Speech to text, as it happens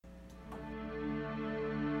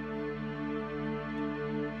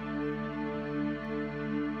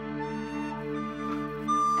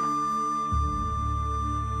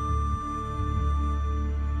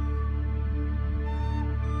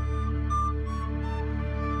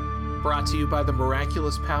Brought to you by the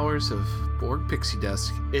miraculous powers of Borg Pixie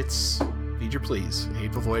Dust. It's Feed Your Please, a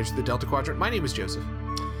hateful voyage to the Delta Quadrant. My name is Joseph.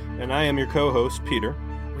 And I am your co-host, Peter.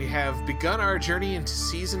 We have begun our journey into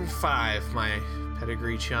Season 5, my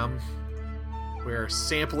pedigree chum. We're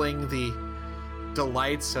sampling the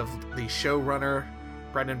delights of the showrunner,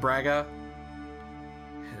 Brendan Braga.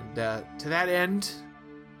 And to that end,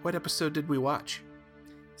 what episode did we watch?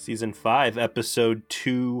 Season 5, Episode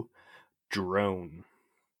 2, Drone.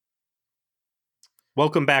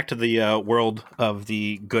 Welcome back to the world of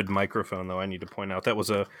the good microphone, though, I need to point out. That was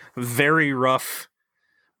a very rough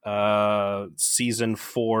Season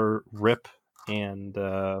 4 rip and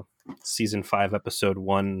Season 5, Episode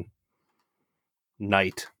 1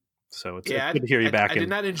 night. So it's good to hear you back. I did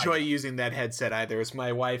not enjoy using that headset either. It was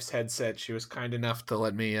my wife's headset. She was kind enough to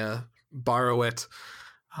let me borrow it.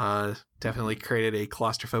 Definitely created a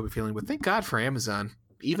claustrophobic feeling, but thank God for Amazon.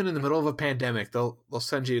 Even in the middle of a pandemic, they'll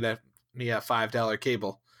send you that $5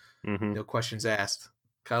 cable. Mm-hmm. No questions asked.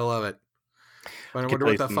 Gotta love it. I wonder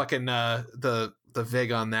what the fucking the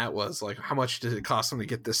vig on that was. Like, how much did it cost them to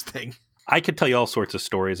get this thing? I could tell you all sorts of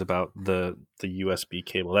stories about the USB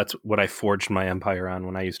cable. That's what I forged my empire on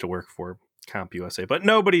when I used to work for CompUSA. But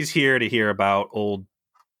nobody's here to hear about old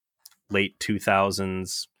late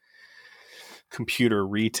 2000s computer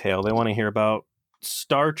retail. They want to hear about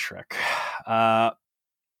Star Trek.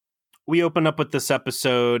 We open up with this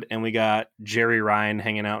episode and we got Jeri Ryan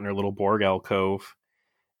hanging out in her little Borg alcove,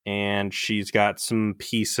 and she's got some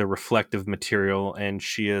piece of reflective material and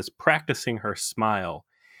she is practicing her smile.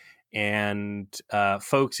 And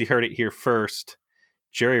folks, you heard it here first.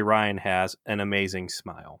 Jeri Ryan has an amazing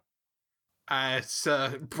smile. It's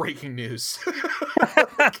breaking news.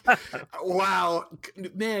 Wow.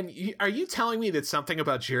 Man, are you telling me that something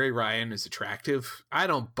about Jeri Ryan is attractive? I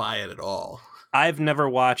don't buy it at all. I've never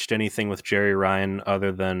watched anything with Jeri Ryan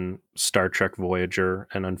other than Star Trek Voyager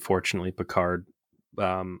and unfortunately Picard.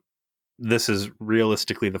 This is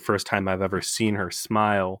realistically the first time I've ever seen her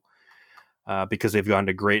smile, because they've gone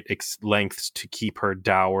to great lengths to keep her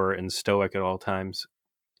dour and stoic at all times.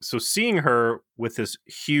 So seeing her with this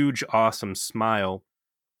huge, awesome smile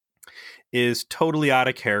is totally out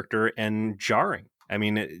of character and jarring. I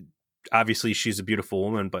mean, obviously she's a beautiful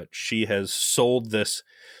woman, but she has sold this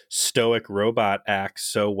stoic robot act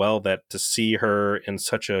so well that to see her in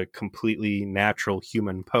such a completely natural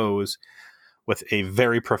human pose with a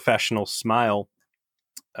very professional smile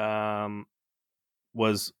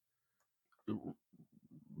was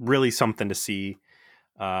really something to see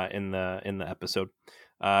in the episode.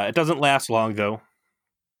 It doesn't last long, though.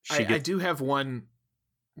 I do have one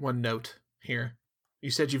note here.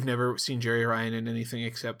 You said you've never seen Jeri Ryan in anything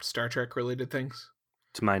except Star Trek related things?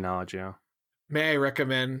 To my knowledge, yeah. May I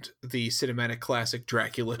recommend the cinematic classic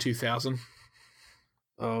Dracula 2000?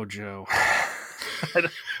 Oh, Joe.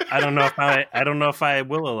 I don't know if I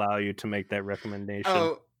will allow you to make that recommendation.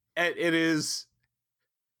 Oh, it is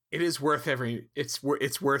worth it's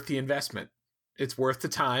worth the investment. It's worth the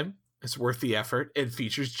time. It's worth the effort. It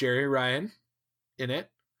features Jeri Ryan in it.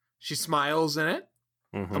 She smiles in it,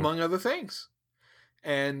 among other things.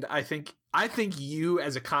 And I think you,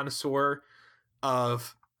 as a connoisseur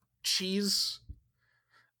of cheese,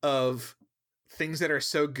 of things that are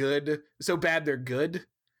so bad they're good,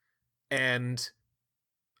 and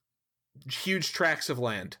huge tracts of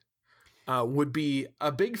land, would be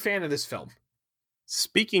a big fan of this film.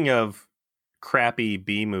 Speaking of crappy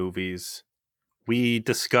B movies, we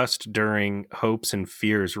discussed during Hopes and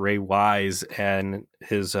Fears Ray Wise and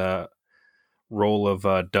his role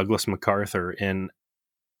of Douglas MacArthur in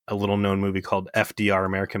a little known movie called FDR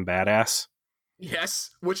American Badass.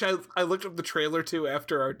 Yes, which I looked up the trailer to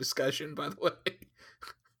after our discussion, by the way.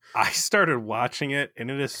 I started watching it and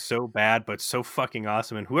it is so bad, but so fucking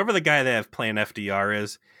awesome. And whoever the guy they have playing FDR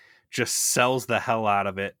is just sells the hell out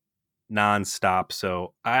of it nonstop.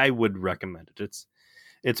 So I would recommend it.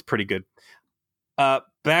 It's pretty good.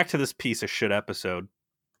 Back to this piece of shit episode.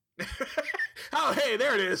 Oh, hey,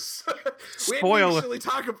 there it is. We Spoiler. didn't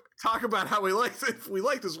actually talk about how we like if we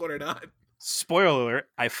like this one or not. Spoiler alert,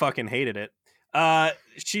 I fucking hated it.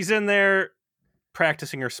 She's in there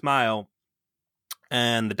practicing her smile,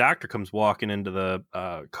 and the doctor comes walking into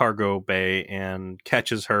the cargo bay and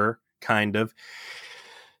catches her, kind of.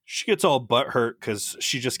 She gets all butthurt because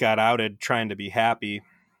she just got outed trying to be happy,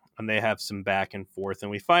 and they have some back and forth,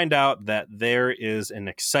 and we find out that there is an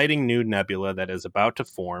exciting new nebula that is about to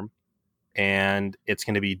form, and it's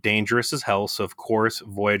going to be dangerous as hell. So, of course,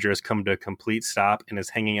 Voyager has come to a complete stop and is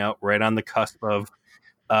hanging out right on the cusp of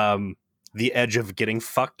the edge of getting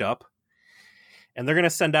fucked up. And they're going to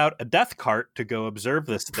send out a death cart to go observe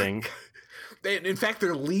this thing. In fact,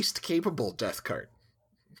 their least capable death cart.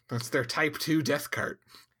 That's their Type 2 death cart.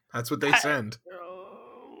 That's what they send.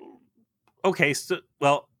 Okay, so,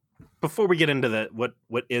 well, before we get into what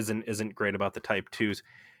is and isn't great about the Type 2s,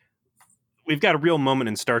 we've got a real moment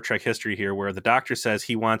in Star Trek history here where the Doctor says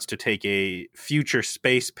he wants to take a future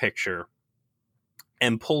space picture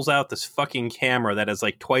and pulls out this fucking camera that is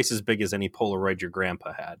like twice as big as any Polaroid your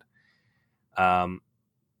grandpa had.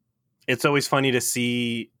 It's always funny to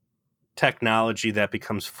see technology that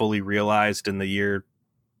becomes fully realized in the year,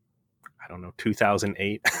 I don't know,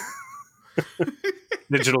 2008.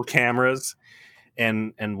 Digital cameras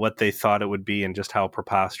and what they thought it would be and just how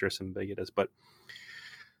preposterous and big it is. But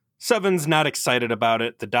Seven's not excited about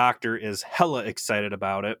it. The Doctor is hella excited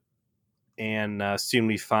about it. And soon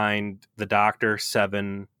we find the Doctor,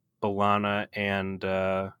 Seven, B'Elanna,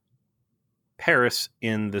 and Paris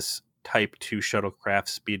in this Type 2 shuttlecraft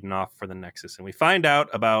speeding off for the Nexus. And we find out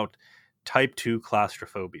about Type 2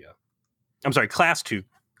 claustrophobia. I'm sorry, Class 2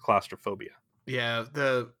 claustrophobia. Yeah,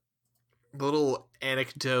 the little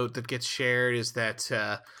anecdote that gets shared is that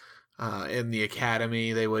in the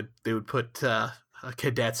academy they would put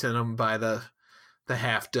cadets in them by the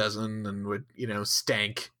half dozen and would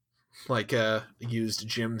stank like a used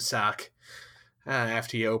gym sock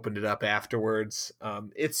after you opened it up afterwards.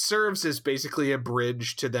 It serves as basically a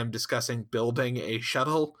bridge to them discussing building a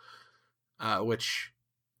shuttle, which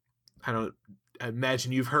I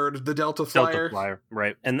imagine you've heard of the Delta Flyer. Delta Flyer,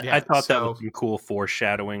 right. And yeah, I thought that was some cool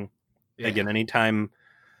foreshadowing. Yeah. Again, anytime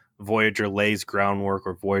Voyager lays groundwork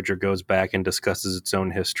or Voyager goes back and discusses its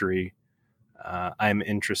own history, I'm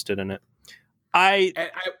interested in it. I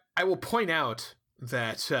will point out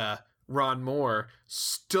that Ron Moore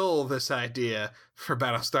stole this idea for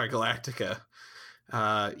Battlestar Galactica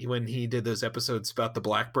when he did those episodes about the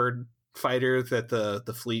Blackbird fighter that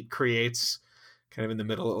the fleet creates, kind of in the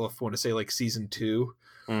middle of, I want to say, like season 2.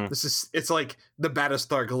 It's like the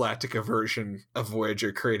Battlestar Galactica version of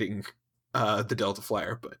Voyager creating the Delta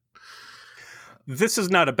Flyer. But this is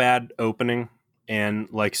not a bad opening, and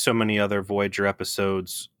like so many other Voyager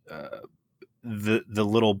episodes, the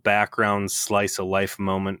little background slice of life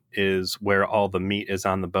moment is where all the meat is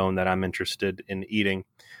on the bone that I'm interested in eating.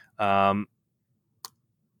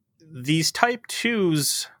 These Type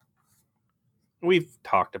 2s, we've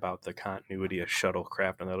talked about the continuity of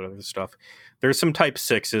shuttlecraft and that other stuff. There's some Type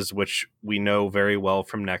 6s, which we know very well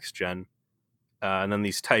from Next Gen. And then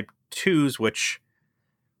these Type 2s, which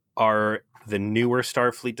are the newer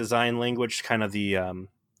Starfleet design language, kind of the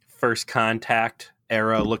First Contact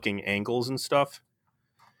era looking angles and stuff.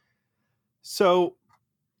 So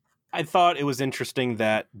I thought it was interesting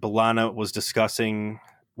that B'Elanna was discussing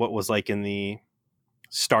what was like in the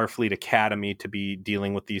Starfleet Academy to be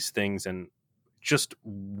dealing with these things, and just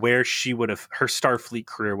where she would have, her Starfleet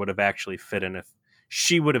career would have actually fit in if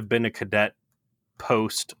she would have been a cadet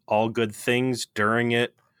post All Good Things during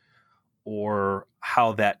it, or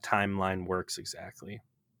how that timeline works exactly.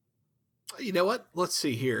 You know what? Let's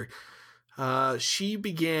see here. She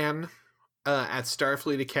began at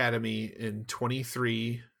Starfleet Academy in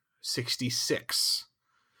 2366.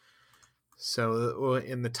 So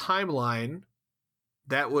in the timeline,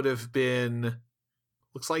 that would have been,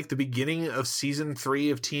 looks like the beginning of season 3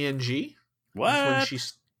 of TNG. What?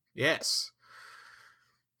 Yes.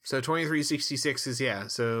 So 2366 is, yeah.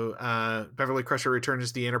 So Beverly Crusher returns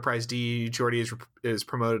to the Enterprise D. Geordi is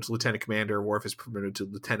promoted to lieutenant commander. Worf is promoted to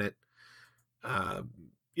lieutenant.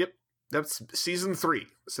 Yep. That's season 3.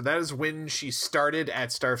 So that is when she started at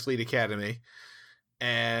Starfleet Academy.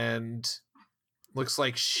 And looks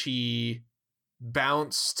like she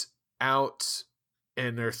bounced out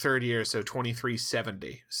in her third year, so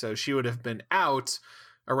 2370. So she would have been out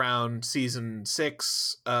around season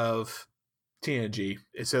 6 of TNG.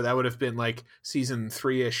 So that would have been like season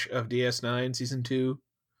 3-ish of DS9, season 2.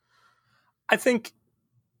 I think,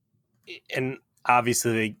 and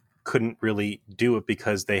obviously they couldn't really do it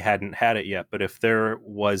because they hadn't had it yet, but if there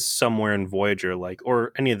was somewhere in Voyager, like,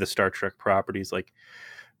 or any of the Star Trek properties, like,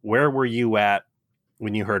 where were you at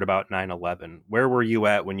when you heard about 9/11? Where were you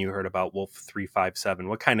at when you heard about Wolf 357?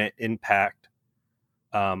 What kind of impact,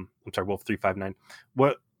 Wolf 359,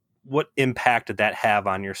 what impact did that have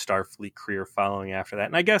on your Starfleet career following after that?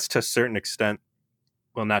 And I guess to a certain extent,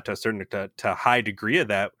 well, not to a certain, to a high degree of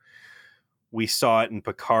that, we saw it in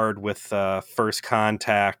Picard with First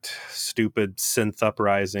Contact, stupid synth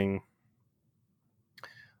uprising,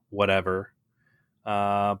 whatever.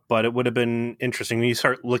 But it would have been interesting when you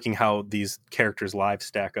start looking how these characters' lives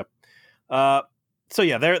stack up. So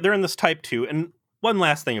yeah, they're in this Type 2. And one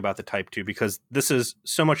last thing about the Type 2, because this is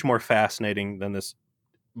so much more fascinating than this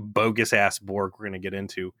bogus ass Borg we're going to get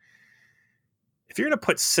into. if you're going to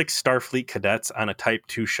put 6 Starfleet cadets on a Type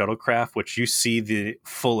 2 shuttlecraft, which you see the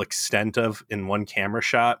full extent of in one camera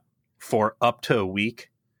shot for up to a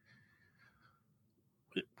week,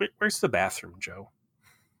 where's the bathroom, Joe?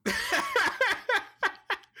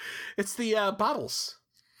 It's the bottles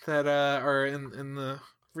that are in the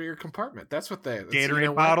rear compartment. That's what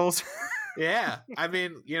Gatorade bottles. Yeah, I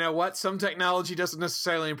mean, you know what? Some technology doesn't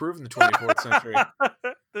necessarily improve in the 24th century.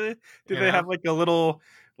 Do they have like a little,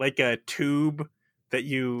 like a tube that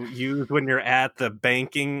you use when you're at the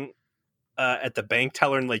banking, at the bank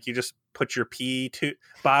teller, and like you just put your pee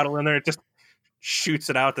bottle in there, it just shoots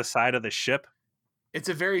it out the side of the ship? It's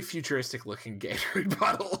a very futuristic looking Gatorade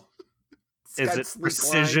bottle. Is it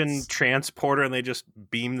precision transporter, and they just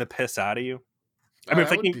beam the piss out of you? I mean,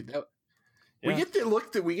 we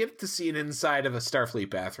get to see an inside of a Starfleet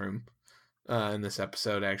bathroom in this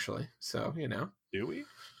episode, actually. So, you know. Do we?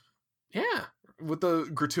 Yeah. With the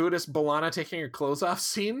gratuitous B'Elanna taking her clothes off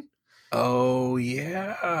scene. Oh,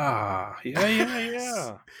 yeah.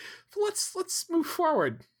 Yeah. Let's move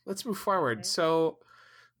forward. Okay. So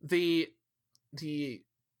the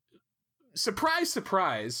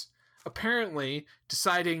surprise, apparently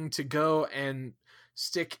deciding to go and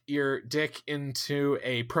stick your dick into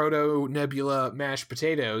a proto-nebula mashed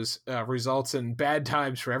potatoes results in bad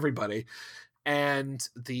times for everybody. And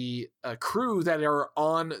the crew that are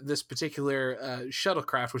on this particular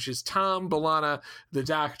shuttlecraft, which is Tom, B'Elanna, the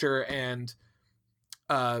Doctor, and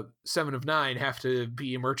 7 of 9, have to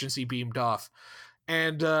be emergency beamed off.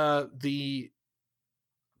 And the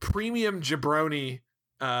premium jabroni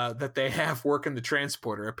that they have working the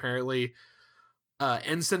transporter, apparently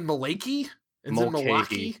Ensign Mulcahy.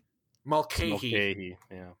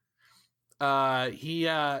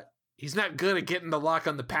 Yeah. He's not good at getting the lock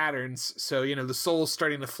on the patterns, so you know the soul's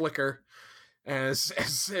starting to flicker as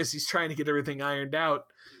he's trying to get everything ironed out,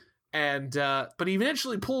 and but he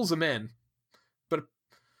eventually pulls him in. But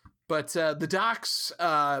the Doc's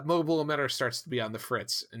mobile emitter starts to be on the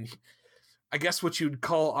fritz, and I guess what you'd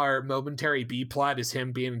call our momentary B plot is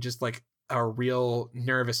him being just like a real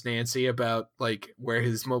nervous Nancy about like where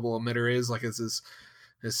his mobile emitter is, like his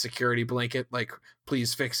security blanket, like,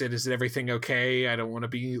 please fix it. Is everything okay? I don't want to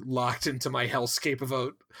be locked into my hellscape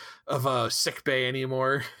of a sick bay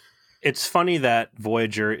anymore. It's funny that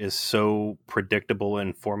Voyager is so predictable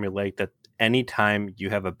and formulaic that anytime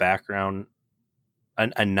you have a background,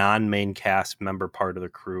 a non-main cast member part of the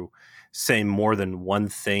crew say more than one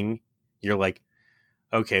thing, you're like,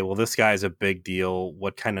 okay, well, this guy's a big deal.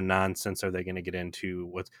 What kind of nonsense are they going to get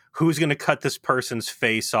into? Who's going to cut this person's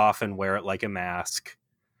face off and wear it like a mask?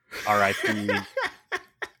 R.I.P.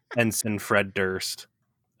 Ensign Fred Durst.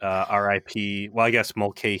 R.I.P. Well, I guess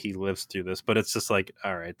Mulcahy lives through this, but it's just like,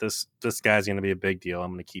 all right, this guy's going to be a big deal.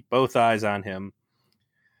 I'm going to keep both eyes on him.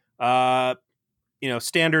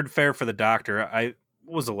 Standard fare for the Doctor.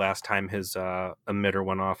 What was the last time his emitter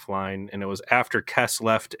went offline? And it was after Kes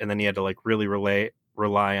left, and then he had to like really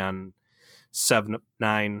rely on 7 of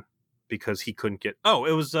 9 because he couldn't get. Oh,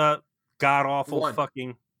 it was god awful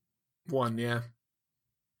fucking 1. Yeah.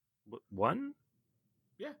 1?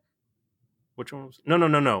 Yeah. Which one was?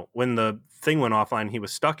 No. When the thing went offline, he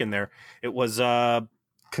was stuck in there. It was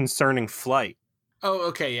Concerning Flight. Oh,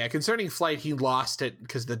 okay, yeah. Concerning Flight, he lost it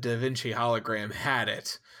because the Da Vinci hologram had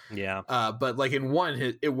it. Yeah. But like in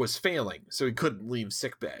 1, it was failing, so he couldn't leave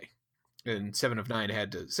sickbay. And 7 of 9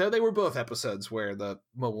 had to. So they were both episodes where the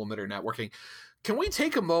mobile emitter not working. Can we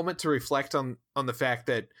take a moment to reflect on the fact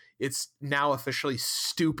that it's now officially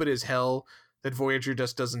stupid as hell that Voyager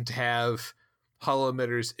just doesn't have holo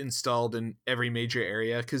emitters installed in every major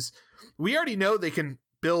area? Because we already know they can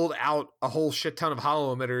build out a whole shit ton of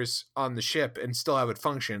holo emitters on the ship and still have it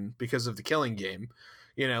function because of the Killing Game.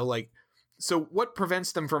 You know, like, so what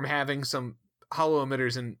prevents them from having some holo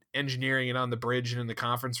emitters and engineering it on the bridge and in the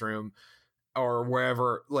conference room or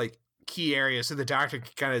wherever, like, key areas, so the Doctor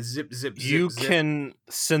can kind of zip. You can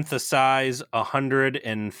synthesize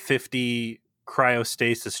 150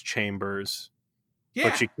 cryostasis chambers,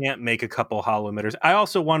 but you can't make a couple holo emitters. I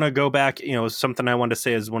also want to go back, something I want to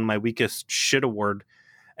say is one of my weakest shit award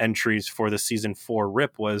entries for the season 4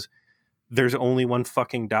 rip was there's only one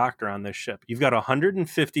fucking Doctor on this ship. You've got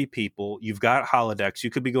 150 people. You've got holodecks. You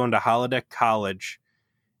could be going to holodeck college,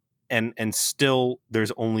 and still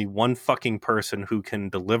there's only one fucking person who can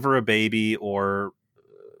deliver a baby or,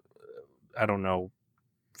 I don't know,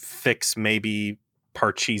 fix maybe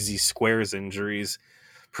Parcheesi Square's injuries,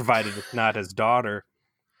 provided it's not his daughter.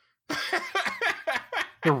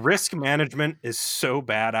 The risk management is so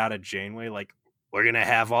bad out of Janeway. Like, we're going to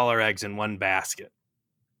have all our eggs in one basket.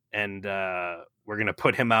 And we're going to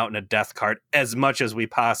put him out in a death cart as much as we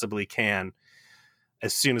possibly can.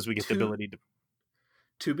 as soon as we get the ability to.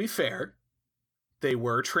 To be fair, they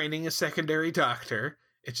were training a secondary doctor.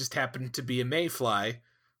 It just happened to be a Mayfly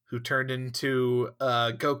who turned into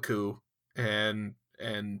Goku and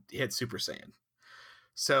hit Super Saiyan.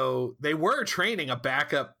 So they were training a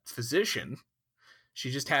backup physician.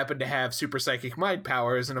 She just happened to have super psychic mind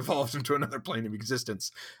powers and evolved into another plane of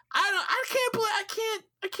existence. I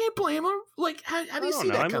can't blame her. Like, how do you see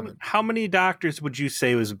that coming? How many doctors would you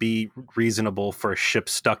say would be reasonable for a ship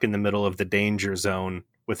stuck in the middle of the danger zone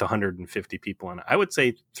with 150 people on it? I would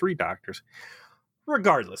say 3 doctors.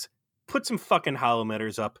 Regardless, put some fucking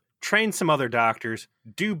holometers up, train some other doctors,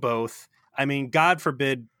 do both. I mean, God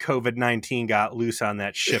forbid COVID-19 got loose on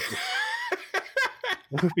that ship.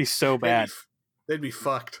 It would be so bad. They'd be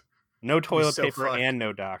fucked. No toilet paper and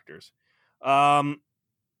no doctors.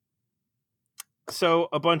 So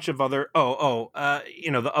a bunch of other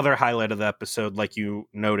the other highlight of the episode, like you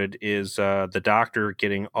noted, is the doctor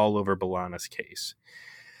getting all over B'Elanna's case.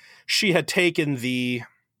 She had taken the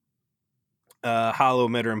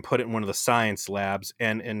holometer and put it in one of the science labs,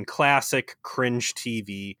 and in classic cringe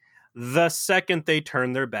TV, the second they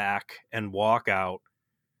turn their back and walk out,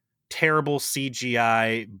 terrible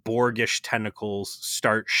CGI Borgish tentacles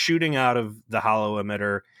start shooting out of the holo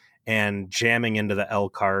emitter and jamming into the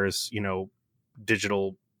LCAR's,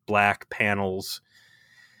 digital black panels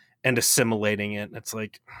and assimilating it. It's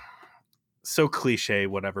like so cliche,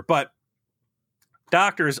 whatever. But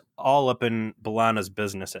doctor's all up in B'Elanna's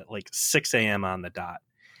business at like 6 a.m. on the dot.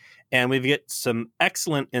 And we get some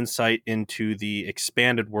excellent insight into the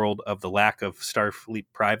expanded world of the lack of Starfleet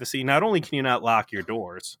privacy. Not only can you not lock your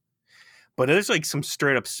doors, but there's like some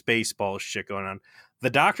straight up Spaceball shit going on. The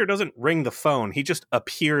doctor doesn't ring the phone. He just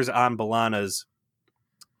appears on B'Elanna's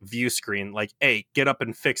view screen like, hey, get up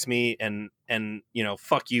and fix me. And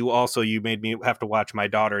fuck you. Also, you made me have to watch my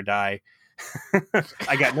daughter die.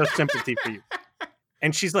 I got no sympathy for you.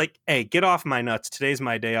 And she's like, hey, get off my nuts. Today's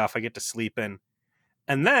my day off. I get to sleep in.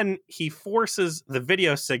 And then he forces the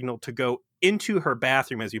video signal to go into her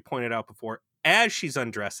bathroom, as you pointed out before. As she's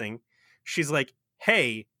undressing, she's like,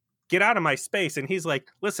 hey, get out of my space. And he's like,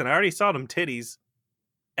 listen, I already saw them titties.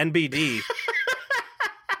 NBD.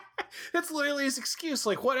 That's literally his excuse.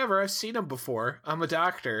 Like, whatever, I've seen them before. I'm a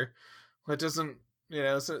doctor. That doesn't,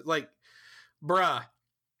 so, like, bruh.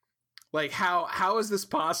 Like, how is this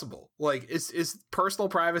possible? Like, is personal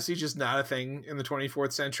privacy just not a thing in the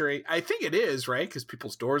 24th century? I think it is, right? Because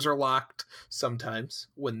people's doors are locked sometimes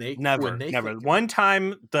when they never. One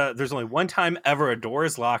time, there's only one time ever a door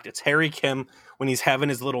is locked. It's Harry Kim when he's having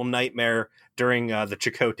his little nightmare during the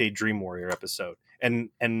Chakotay Dream Warrior episode, and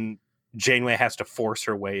Janeway has to force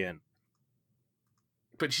her way in.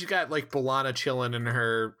 But she's got like B'Elanna chilling in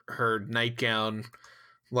her nightgown,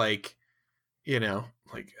 like,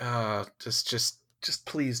 just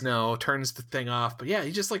please no, turns the thing off. But yeah,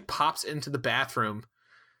 he just like pops into the bathroom,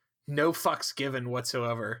 no fucks given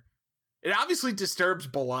whatsoever. It obviously disturbs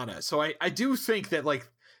B'Elanna, so I do think that like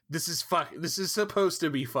this is supposed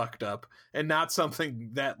to be fucked up and not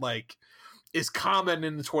something that like is common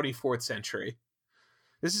in the 24th century.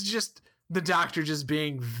 This is just the doctor just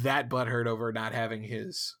being that butthurt over not having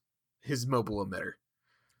his mobile emitter.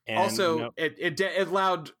 And also, it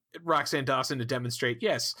allowed Roxann Dawson to demonstrate,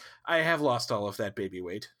 yes, I have lost all of that baby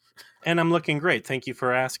weight. And I'm looking great. Thank you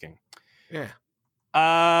for asking. Yeah.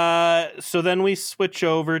 So then we switch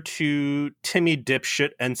over to Timmy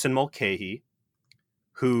Dipshit Ensign Mulcahy,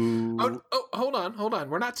 who... Oh, hold on.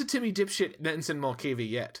 We're not to Timmy Dipshit Ensign Mulcahy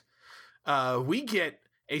yet. We get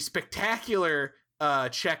a spectacular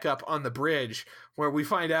checkup on the bridge where we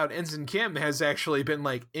find out Ensign Kim has actually been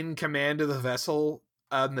like in command of the vessel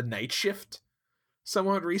on the night shift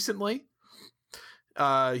somewhat recently.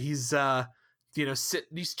 He's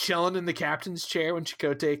he's chilling in the captain's chair when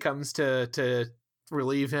Chakotay comes to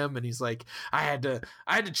relieve him, and he's like, I had to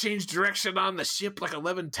change direction on the ship like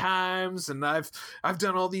 11 times, and I've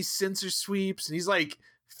done all these sensor sweeps, and he's like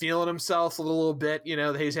feeling himself a little bit,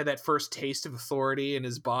 he's had that first taste of authority, and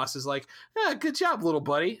his boss is like, good job, little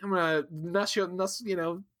buddy. I'm gonna muss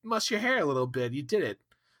your hair a little bit. You did it.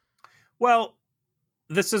 Well,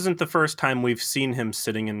 this isn't the first time we've seen him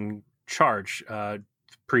sitting in charge.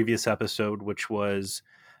 Previous episode, which was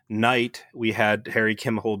Night, we had Harry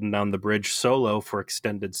Kim holding down the bridge solo for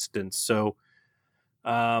extended stints. So,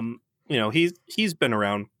 he's been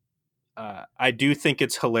around. I do think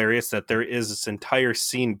it's hilarious that there is this entire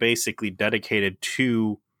scene basically dedicated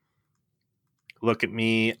to, look at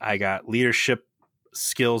me, I got leadership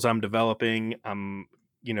skills I'm developing. I'm,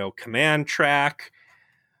 command track.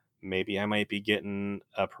 maybe I might be getting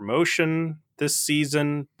a promotion this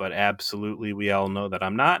season, but absolutely we all know that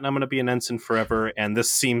I'm not, and I'm going to be an ensign forever. And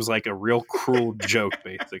this seems like a real cruel joke,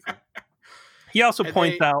 basically. He also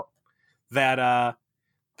points out that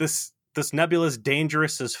this nebula is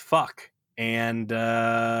dangerous as fuck, and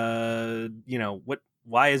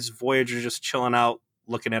why is Voyager just chilling out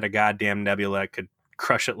looking at a goddamn nebula that could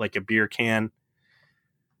crush it like a beer can?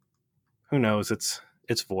 Who knows? It's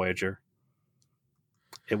Voyager.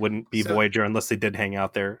 It wouldn't be Voyager unless they did hang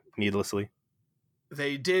out there needlessly.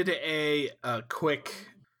 They did a quick.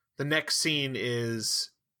 The next scene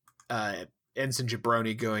is Ensign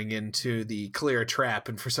Jabroni going into the Clear trap,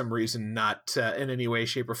 and for some reason not in any way,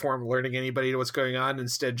 shape, or form alerting anybody to what's going on.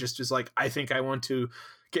 Instead, just is like, I think I want to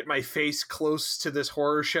get my face close to this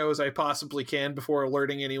horror show as I possibly can before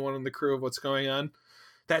alerting anyone in the crew of what's going on.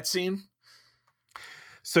 That scene.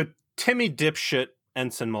 So Timmy dipshit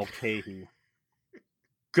Ensign Mulcahy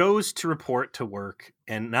goes to report to work,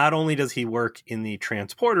 and not only does he work in the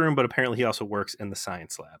transporter room, but apparently he also works in the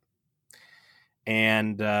science lab.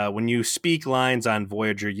 And when you speak lines on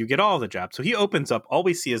Voyager, you get all the jobs. So he opens up. All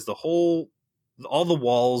we see is all the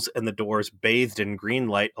walls and the doors bathed in green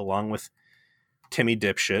light, along with Timmy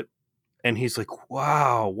dipshit. And he's like,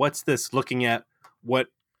 wow, what's this? Looking at what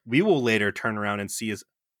we will later turn around and see is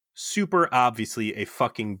super obviously a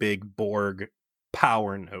fucking big Borg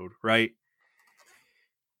power node, right?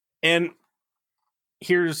 And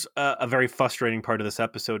here's a very frustrating part of this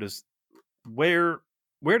episode is where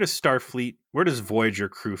does Starfleet, where does Voyager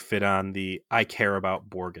crew fit on the I care about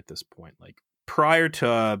Borg at this point? Like prior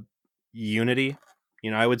to Unity,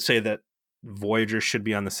 I would say that Voyager should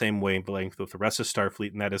be on the same wavelength with the rest of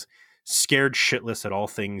Starfleet, and that is scared shitless at all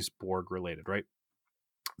things Borg related, right?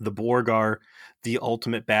 The Borg are the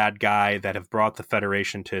ultimate bad guy that have brought the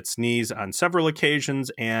Federation to its knees on several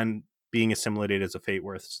occasions and being assimilated as a fate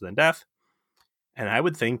worse than death. And I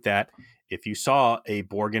would think that if you saw a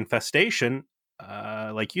Borg infestation,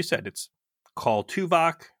 like you said, it's call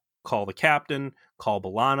Tuvok, call the captain, call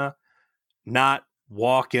B'Elanna, not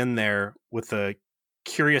walk in there with a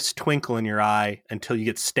curious twinkle in your eye until you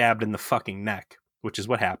get stabbed in the fucking neck, which is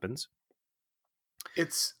what happens.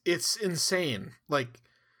 It's insane. Like,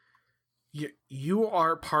 you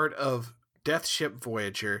are part of Death Ship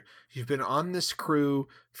Voyager. You've been on this crew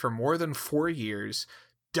for more than 4 years,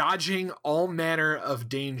 dodging all manner of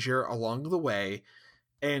danger along the way,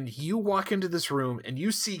 and you walk into this room and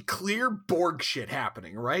you see clear Borg shit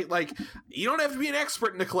happening, right? Like, you don't have to be an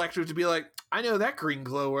expert in the collective to be like, I know that green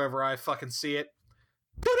glow wherever I fucking see it.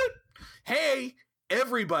 Hey,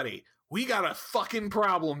 everybody, we got a fucking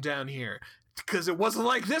problem down here, because it wasn't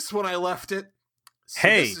like this when I left it. So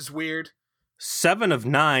hey, this is weird. 7 of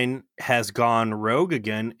 9 has gone rogue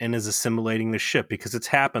again and is assimilating the ship, because it's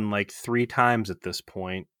happened like 3 times at this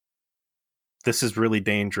point. This is really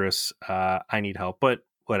dangerous. I need help. But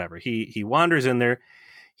whatever. He wanders in there.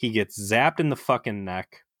 He gets zapped in the fucking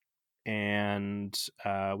neck. And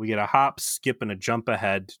we get a hop, skip, and a jump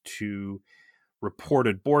ahead to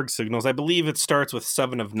reported Borg signals. I believe it starts with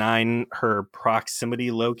 7 of 9, her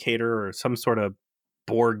proximity locator or some sort of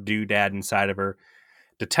Borg doodad inside of her,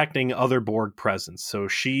 detecting other Borg presence. So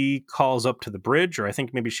she calls up to the bridge, or I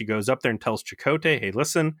think maybe she goes up there and tells Chakotay, hey,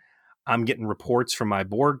 listen, I'm getting reports from my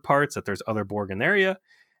Borg parts that there's other Borg in the area.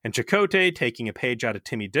 And Chakotay, taking a page out of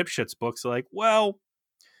Timmy Dipshit's books, like, well,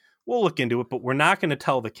 we'll look into it, but we're not going to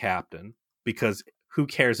tell the captain, because who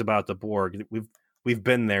cares about the Borg? We've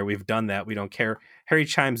been there. We've done that. We don't care. Harry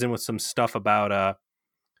chimes in with some stuff about,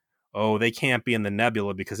 they can't be in the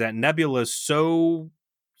nebula because that nebula is so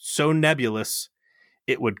nebulous,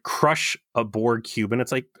 it would crush a Borg cube. And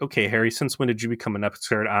it's like, okay, Harry, since when did you become an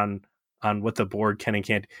expert on what the Borg can and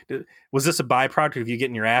can't? Was this a byproduct of you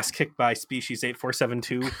getting your ass kicked by Species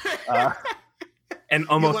 8472 and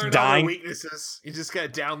almost dying? All the weaknesses. You just got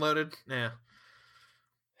it downloaded. Yeah.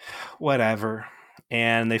 Whatever.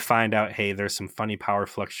 And they find out, hey, there's some funny power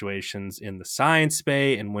fluctuations in the science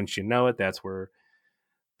bay, and once you know it, that's where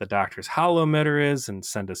the Doctor's holometer is, and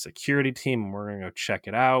send a security team, and we're going to go check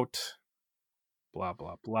it out. Blah,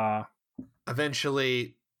 blah, blah.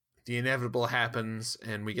 Eventually, the inevitable happens,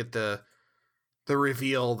 and we get the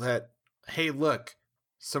reveal that, hey, look,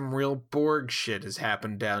 some real Borg shit has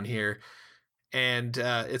happened down here. And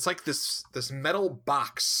it's like this metal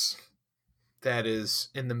box that is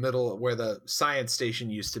in the middle where the science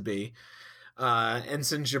station used to be.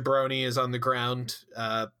 Ensign Jabroni is on the ground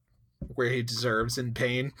where he deserves, in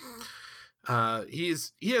pain. He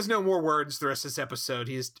has no more words the rest of this episode.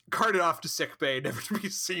 He is carted off to sickbay, never to be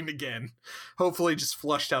seen again. Hopefully just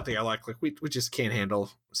flushed out the airlock. Like, we just can't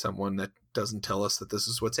handle someone that doesn't tell us that this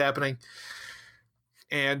is what's happening.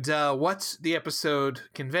 And what the episode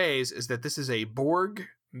conveys is that this is a Borg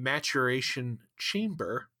maturation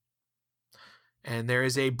chamber, and there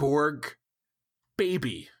is a Borg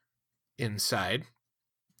baby inside.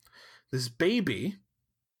 This baby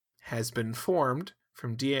has been formed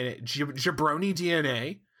from DNA. Jabroni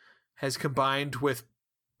DNA has combined with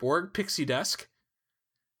Borg pixie dust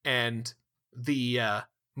and the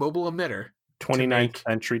mobile emitter 29th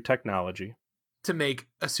century technology to make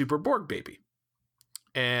a super Borg baby.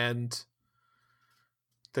 And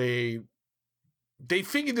they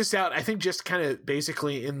figured this out, I think, just kind of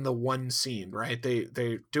basically in the one scene, right?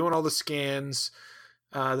 They're doing all the scans,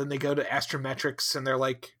 then they go to astrometrics and they're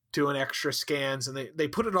like doing extra scans, and they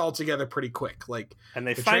put it all together pretty quick. Like, and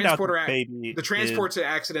they find out the transport's an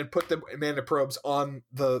accident, put the Amanda probes on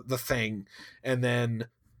the thing, and then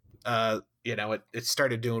it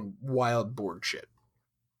started doing wild Borg shit.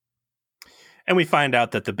 And we find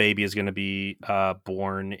out that the baby is going to be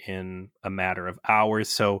born in a matter of hours.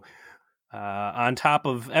 So on top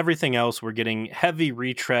of everything else, we're getting heavy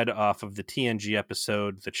retread off of the TNG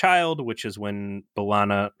episode The Child, which is when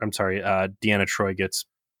Deanna Troi gets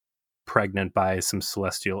pregnant by some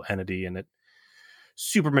celestial entity, and it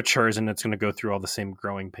super matures, and it's going to go through all the same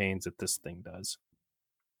growing pains that this thing does.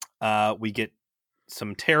 We get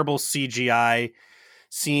some terrible CGI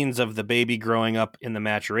scenes of the baby growing up in the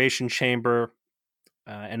maturation chamber.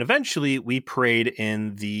 And eventually we parade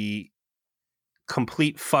in the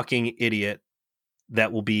complete fucking idiot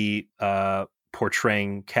that will be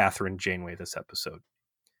portraying Catherine Janeway this episode.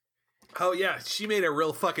 Oh, yeah. She made a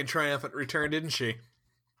real fucking triumphant return, didn't she?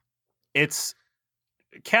 It's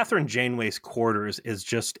Catherine Janeway's quarters is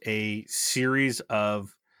just a series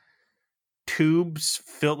of tubes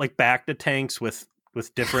filled like Bacta tanks with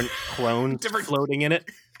different clones floating in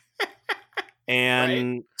it.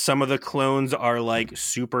 And some of the clones are like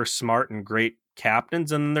super smart and great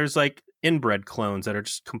captains, and there's like inbred clones that are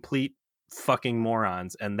just complete fucking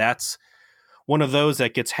morons. And that's one of those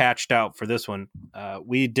that gets hatched out for this one.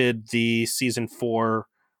 We did the season 4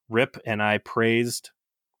 rip, and I praised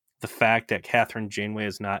the fact that Catherine Janeway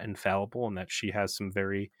is not infallible and that she has some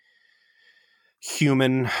very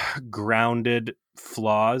human, grounded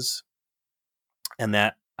flaws, and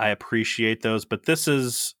that I appreciate those. But this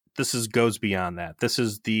goes beyond that. This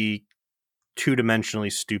is the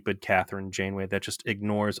two-dimensionally stupid Catherine Janeway that just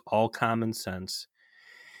ignores all common sense.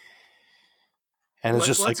 And it's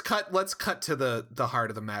just let's cut to the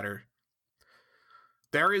heart of the matter.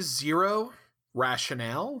 There is zero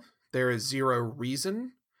rationale. There is zero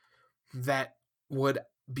reason that would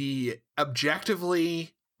be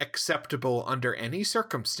objectively acceptable under any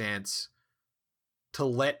circumstance to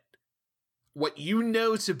let what you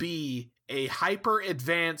know to be a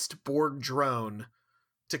hyper-advanced Borg drone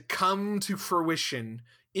to come to fruition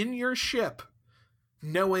in your ship,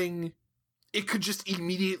 knowing it could just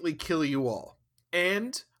immediately kill you all.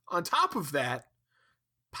 And on top of that,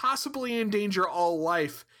 possibly endanger all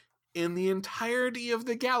life in the entirety of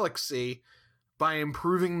the galaxy by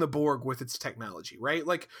improving the Borg with its technology, right?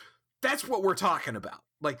 Like, that's what we're talking about.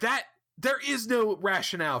 Like, that, there is no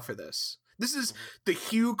rationale for this. This is the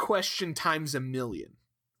Hugh question times a million.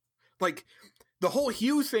 Like, the whole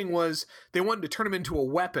Hugh thing was they wanted to turn him into a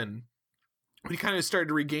weapon. He kind of started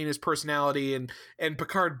to regain his personality, and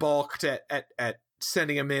Picard balked at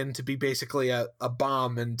sending him in to be basically a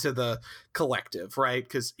bomb into the collective, right?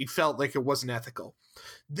 Because he felt like it wasn't ethical.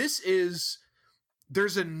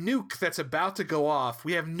 There's a nuke that's about to go off.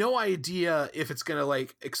 We have no idea if it's going to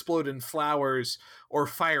like explode in flowers or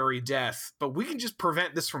fiery death, but we can just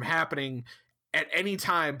prevent this from happening at any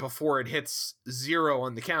time before it hits 0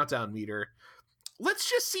 on the countdown meter. Let's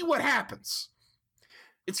just see what happens.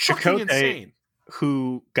 It's fucking insane.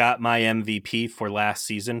 Who got my MVP for last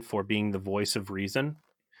season for being the voice of reason,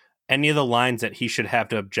 any of the lines that he should have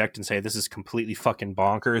to object and say this is completely fucking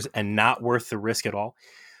bonkers and not worth the risk at all,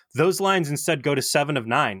 those lines instead go to 7 of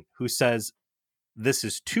 9, who says this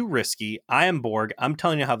is too risky. I am Borg. I'm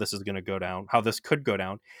telling you how this is going to go down, how this could go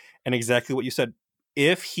down. And exactly what you said.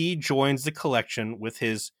 If he joins the collection with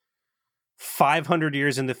his 500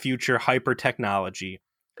 years in the future hyper technology,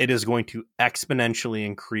 it is going to exponentially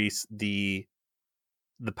increase the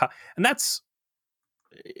power. And that's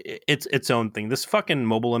its own thing. This fucking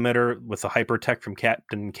mobile emitter with the hypertech from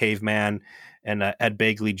Captain Caveman and Ed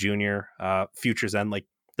Begley Jr., Future's End, like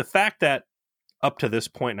the fact that up to this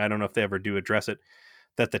point, and I don't know if they ever do address it,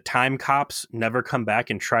 that the time cops never come back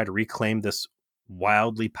and try to reclaim this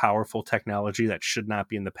wildly powerful technology that should not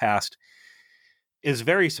be in the past is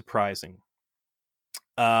very surprising.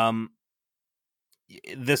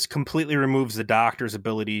 this completely removes the doctor's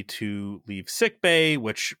ability to leave sickbay,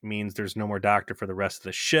 which means there's no more doctor for the rest of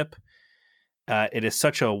the ship. It is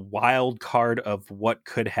such a wild card of what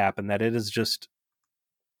could happen that it is just,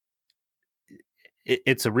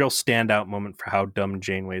 it's a real standout moment for how dumb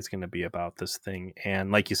Janeway is going to be about this thing.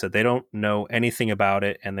 And like you said, they don't know anything about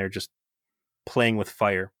it, and they're just playing with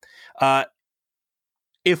fire.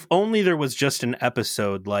 If only there was just an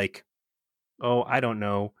episode like, oh, I don't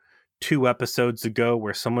know, 2 episodes ago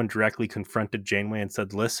where someone directly confronted Janeway and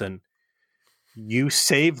said, listen, you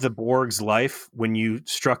saved the Borg's life when you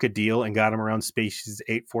struck a deal and got him around species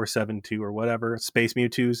 8472 or whatever, Space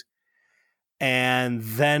Mewtwo's. And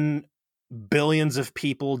then billions of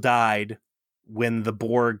people died when the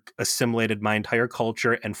Borg assimilated my entire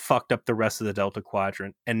culture and fucked up the rest of the Delta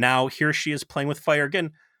Quadrant. And now here she is playing with fire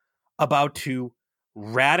again, about to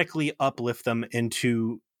radically uplift them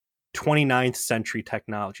into 29th century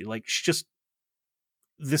technology. Like, she just,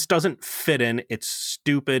 this doesn't fit in. It's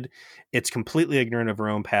stupid. It's completely ignorant of her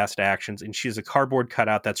own past actions. And she's a cardboard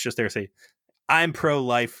cutout that's just there to say, I'm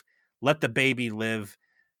pro-life. Let the baby live.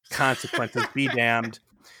 Consequences be damned.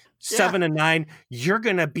 7 and 9, you're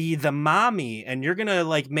going to be the mommy, and you're going to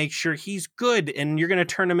like make sure he's good, and you're going to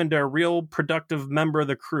turn him into a real productive member of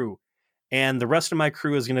the crew. And the rest of my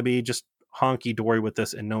crew is going to be just honky dory with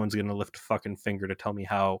this, and no one's going to lift a fucking finger to tell me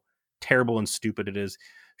how terrible and stupid it is.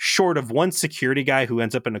 Short of one security guy who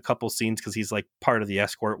ends up in a couple scenes because he's like part of the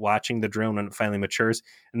escort watching the drone when it finally matures.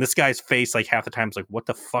 And this guy's face, like half the time, is like, what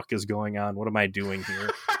the fuck is going on? What am I doing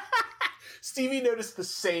here? Stevie noticed the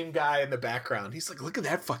same guy in the background. He's like, look at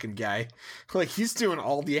that fucking guy. Like, he's doing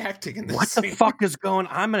all the acting in this What scene. the fuck is going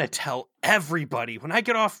on? I'm going to tell everybody. When I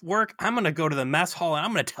get off work, I'm going to go to the mess hall and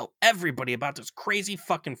I'm going to tell everybody about this crazy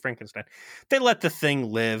fucking Frankenstein. They let the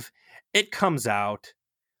thing live. It comes out.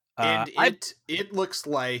 And it looks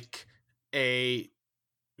like a...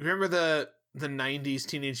 Remember the 90s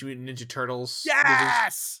Teenage Mutant Ninja Turtles?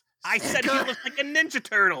 Yes! I said he looks like a Ninja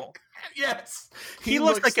Turtle. Yes! He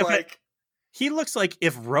looks like... He looks like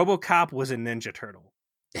if RoboCop was a Ninja Turtle.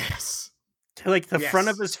 Yes. Like the front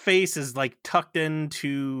of his face is like tucked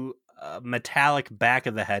into a metallic back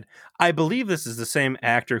of the head. I believe this is the same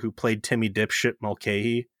actor who played Timmy Dipshit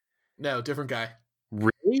Mulcahy. No, different guy.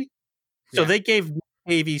 Really? So they gave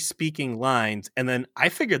Mulcahy speaking lines, and then I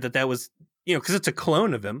figured that was, because it's a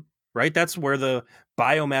clone of him, right? That's where the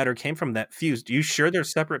biomatter came from that fused. You sure they're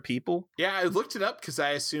separate people? Yeah, I looked it up because I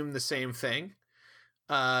assumed the same thing.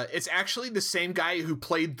 It's actually the same guy who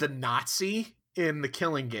played the Nazi in The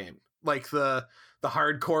Killing Game, like the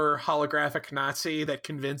hardcore holographic Nazi that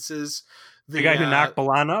convinces the guy who knocked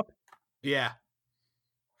Balan up. Yeah,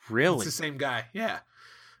 really, it's the same guy. Yeah,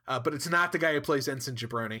 but it's not the guy who plays Ensign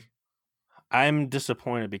Jabroni. I'm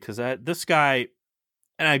disappointed because this guy,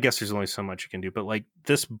 and I guess there's only so much you can do, but like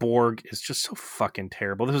this Borg is just so fucking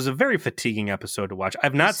terrible. This was a very fatiguing episode to watch.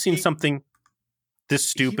 I've not seen something this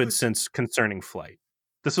stupid since Concerning Flight.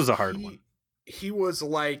 This was a hard one. He was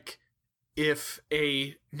like if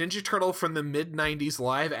a Ninja Turtle from the mid-90s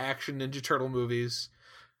live action Ninja Turtle movies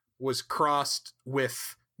was crossed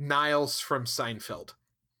with Niles from Seinfeld.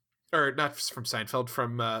 Or not from Seinfeld,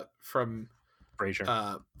 from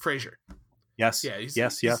Frasier. Frasier. Yes. Yeah,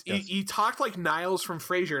 yes. He talked like Niles from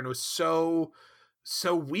Frasier, and it was so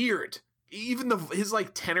weird. Even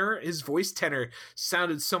his voice tenor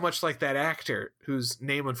sounded so much like that actor whose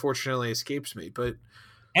name unfortunately escapes me, but...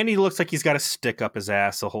 And he looks like he's got a stick up his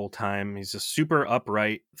ass the whole time. He's just super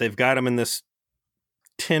upright. They've got him in this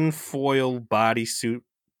tinfoil bodysuit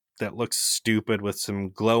that looks stupid with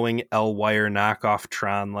some glowing L-wire knockoff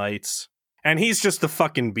Tron lights. And he's just the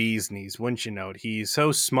fucking bee's knees, wouldn't you know it? He's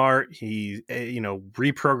so smart. He,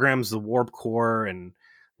 reprograms the warp core, and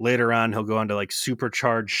later on he'll go on to like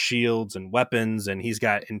supercharged shields and weapons, and he's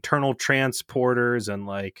got internal transporters, and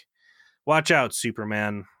like, watch out,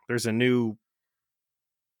 Superman. There's a new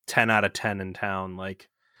 10 out of 10 in town. Like,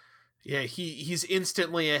 yeah, he's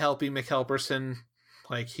instantly a Helpy McHelperson.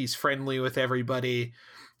 Like, he's friendly with everybody.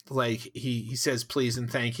 Like, he says please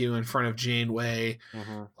and thank you in front of Janeway.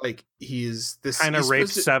 Mm-hmm. Like, he's this kind of raped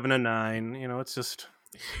 7 and 9. It's just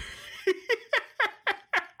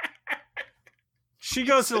she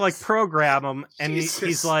goes to like program him, and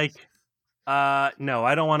he's like, no,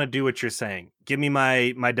 I don't want to do what you're saying. Give me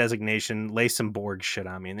my designation, lay some Borg shit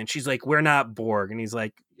on me. And then she's like, we're not Borg. And he's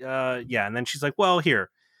like, yeah. And then she's like, well, here,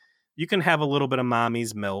 you can have a little bit of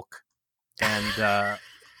mommy's milk, and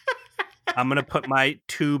I'm going to put my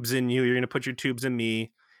tubes in you. You're going to put your tubes in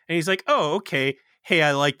me. And he's like, oh, okay. Hey,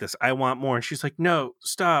 I like this. I want more. And she's like, no,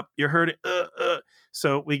 stop. You're hurting.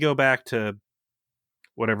 So we go back to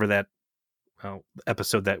whatever that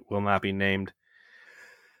episode that will not be named.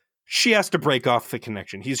 she has to break off the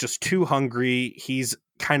connection. He's just too hungry. He's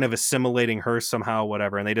kind of assimilating her somehow,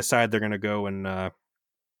 whatever. And they decide they're going to go and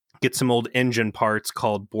get some old engine parts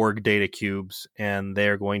called Borg data cubes. And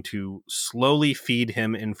they're going to slowly feed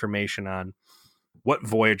him information on what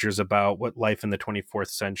Voyager's about, what life in the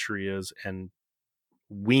 24th century is, and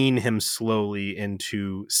wean him slowly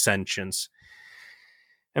into sentience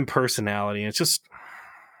and personality. It's just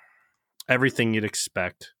everything you'd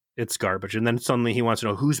expect. It's garbage. And then suddenly he wants to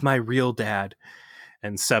know, who's my real dad?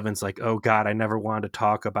 And Seven's like, oh God, I never wanted to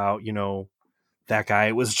talk about, that guy.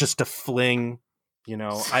 It was just a fling,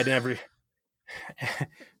 I never.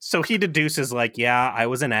 So he deduces like, yeah, I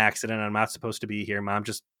was an accident. I'm not supposed to be here. Mom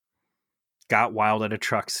just got wild at a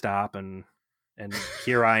truck stop and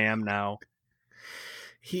here I am now.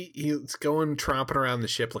 He's going tromping around the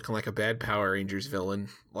ship looking like a bad Power Rangers villain.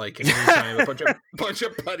 Like anytime a bunch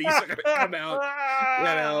of putties are gonna come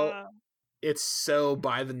out. It's so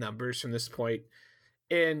by the numbers from this point.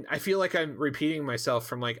 And I feel like I'm repeating myself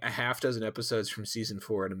from like a half dozen episodes from season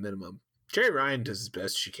 4 at a minimum. Jerry Ryan does as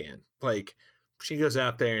best she can. Like, she goes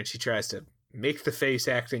out there and she tries to make the face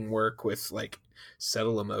acting work with like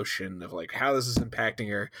subtle emotion of like how this is impacting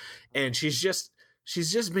her. And she's just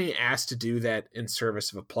being asked to do that in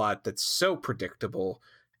service of a plot that's so predictable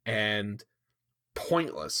and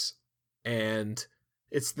pointless. And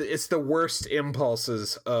it's the worst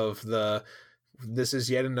impulses of this is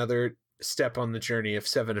yet another step on the journey of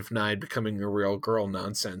 7 of 9 becoming a real girl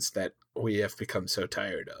nonsense that we have become so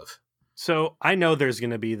tired of. So I know there's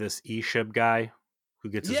going to be this E-ship guy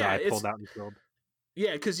who gets his eye pulled out and killed.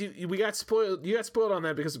 Yeah, because we got spoiled. You got spoiled on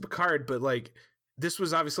that because of Picard, but like this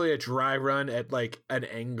was obviously a dry run at like an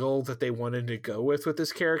angle that they wanted to go with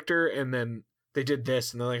this character, and then they did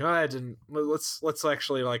this, and they're like, oh, I didn't. Let's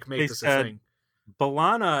actually like make this a thing.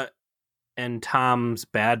 B'Elanna and Tom's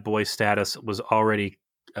bad boy status was already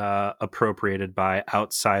appropriated by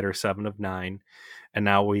Outsider 7 of 9, and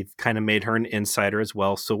now we've kind of made her an insider as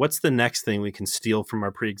well. So what's the next thing we can steal from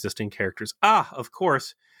our pre-existing characters? Of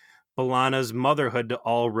course, B'Elanna's motherhood to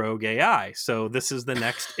all rogue AI. So this is the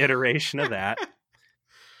next iteration of that.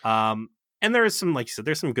 And there is some, like you said,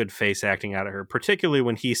 there's some good face acting out of her, particularly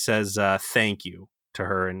when he says thank you to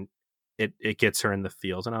her, and it gets her in the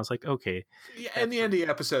feels. And I was like, okay. Yeah, and the end of the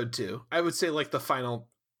episode too. I would say like the final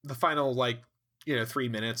like 3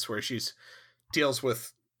 minutes where she's deals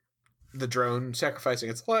with the drone sacrificing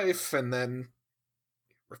its life, and then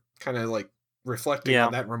kind of like reflecting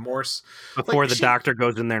on that remorse before the doctor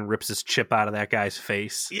goes in there and rips his chip out of that guy's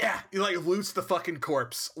face. Yeah, he like loots the fucking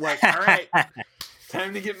corpse. Like, all right,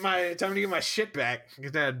 time to get my shit back.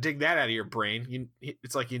 Dig that out of your brain.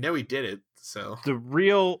 It's like he did it. So the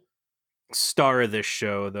real star of this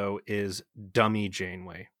show, though, is dummy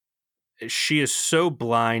Janeway. She is so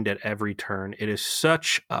blind at every turn. It is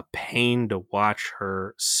such a pain to watch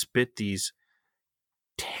her spit these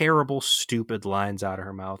terrible, stupid lines out of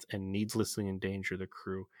her mouth and needlessly endanger the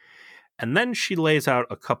crew. And then she lays out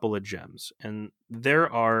a couple of gems. And there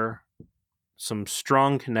are some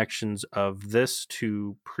strong connections of this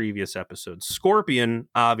to previous episodes. Scorpion,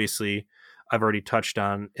 obviously, I've already touched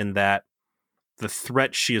on in that the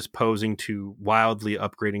threat she is posing to wildly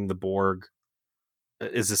upgrading the Borg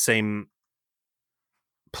is the same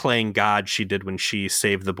playing God she did when she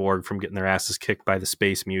saved the Borg from getting their asses kicked by the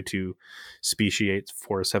Space Mewtwo species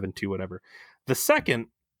 8472, whatever. The second,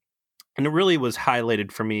 and it really was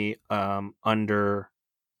highlighted for me under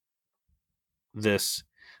this,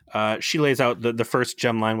 she lays out the first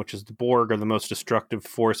gem line, which is the Borg are the most destructive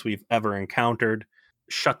force we've ever encountered.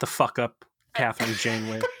 Shut the fuck up, Catherine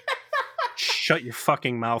Janeway. Shut your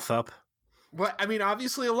fucking mouth up. Well, I mean,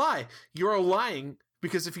 obviously a lie. You're lying,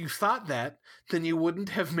 because if you thought that, then you wouldn't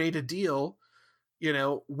have made a deal,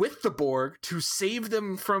 with the Borg to save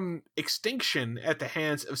them from extinction at the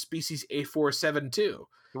hands of species A472.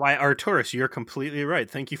 Why, Arturus, you're completely right.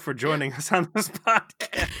 Thank you for joining us on this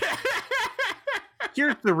podcast.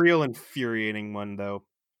 Here's the real infuriating one, though.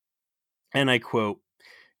 And I quote,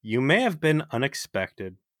 "You may have been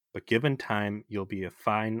unexpected, but given time, you'll be a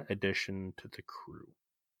fine addition to the crew."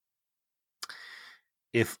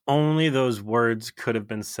 If only those words could have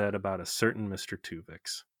been said about a certain Mr.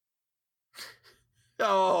 Tuvix.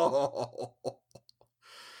 Oh.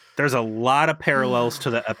 There's a lot of parallels to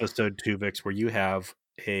the episode Tuvix where you have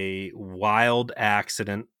a wild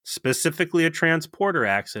accident, specifically a transporter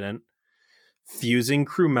accident, fusing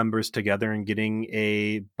crew members together and getting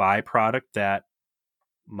a byproduct that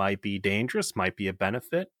might be dangerous, might be a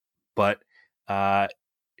benefit, but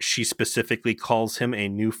she specifically calls him a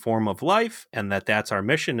new form of life, and that's our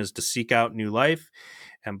mission, is to seek out new life,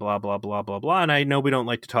 and blah, blah, blah, blah, blah. And I know we don't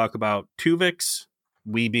like to talk about Tuvix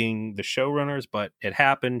we being the showrunners, but it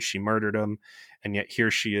happened. She murdered him. And yet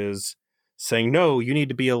here she is saying, no, you need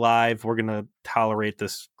to be alive. We're going to tolerate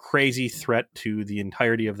this crazy threat to the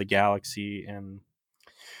entirety of the galaxy and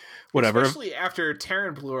whatever. Especially after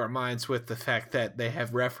Taryn blew our minds with the fact that they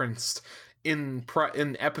have referenced in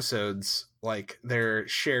episodes like their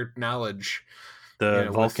shared knowledge. The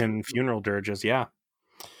Vulcan funeral dirges, yeah.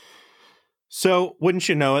 So, wouldn't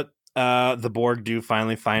you know it, the Borg do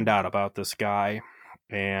finally find out about this guy.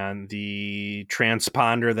 And the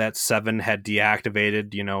transponder that Seven had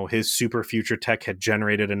deactivated, his super future tech had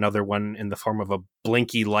generated another one in the form of a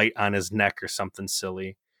blinky light on his neck or something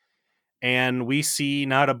silly. And we see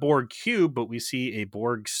not a Borg cube, but we see a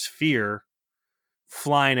Borg sphere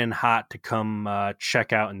flying in hot to come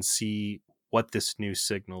check out and see what this new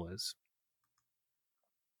signal is.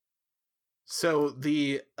 So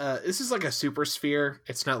this is like a super sphere.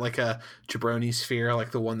 It's not like a jabroni sphere,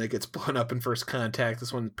 like the one that gets blown up in First Contact.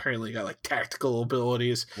 This one apparently got like tactical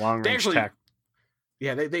abilities. Long range tech.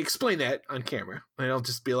 Yeah, they explain that on camera. They don't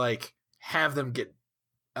just be like, have them get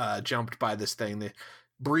jumped by this thing. They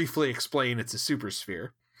briefly explain it's a super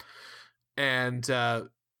sphere. And,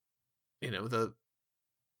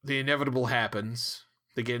 the inevitable happens.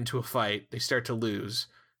 They get into a fight. They start to lose.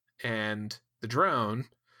 And the drone,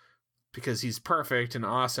 because he's perfect and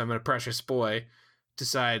awesome and a precious boy,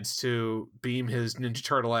 decides to beam his Ninja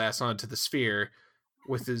Turtle ass onto the sphere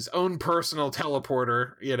with his own personal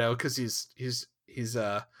teleporter, because he's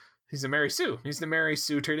a Mary Sue. He's the Mary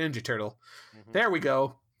Sue Ninja Turtle. Mm-hmm. There we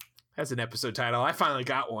go. That's an episode title. I finally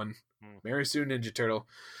got one. Mary Sue Ninja Turtle.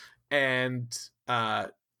 And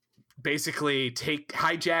basically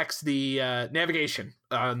hijacks the navigation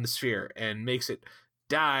on the sphere and makes it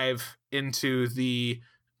dive into the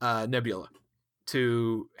nebula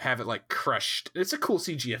to have it like crushed. It's a cool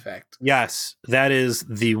CG effect. Yes, that is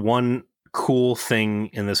the one cool thing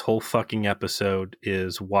in this whole fucking episode,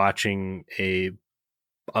 is watching a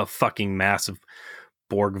fucking massive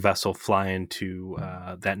Borg vessel fly into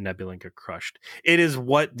that nebula and get crushed. It is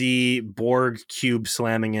what the Borg cube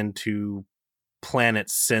slamming into planet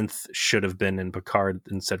Synth should have been in Picard.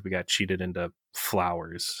 Instead, we got cheated into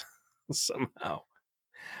flowers somehow.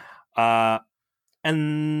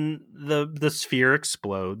 And the sphere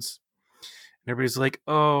explodes. And everybody's like,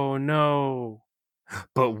 oh no.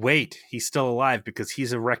 But wait, he's still alive because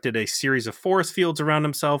he's erected a series of force fields around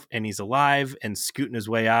himself, and he's alive and scooting his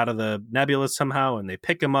way out of the nebula somehow, and they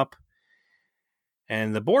pick him up.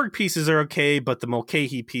 And the Borg pieces are okay, but the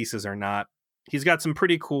Mulcahy pieces are not. He's got some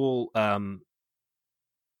pretty cool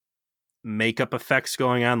makeup effects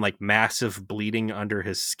going on, like massive bleeding under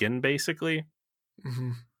his skin, basically.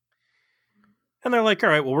 Mm-hmm. And they're like, all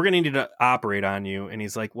right, well, we're going to need to operate on you. And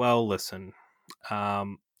he's like, well, listen,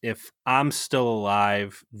 if I'm still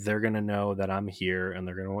alive, they're going to know that I'm here and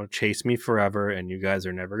they're going to want to chase me forever. And you guys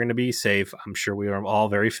are never going to be safe. I'm sure we are all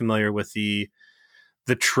very familiar with the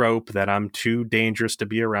trope that I'm too dangerous to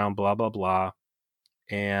be around, blah, blah, blah.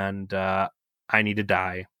 And I need to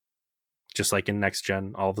die. Just like in Next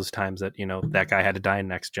Gen, all those times that, that guy had to die in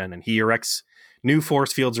Next Gen. And he erects new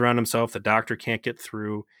force fields around himself. The Doctor can't get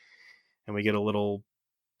through. And we get a little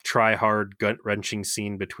try-hard, gut-wrenching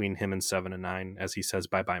scene between him and 7 and 9 as he says,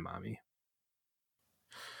 bye-bye, mommy.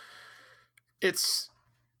 It's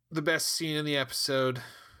the best scene in the episode.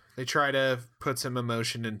 They try to put some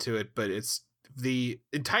emotion into it, but it's the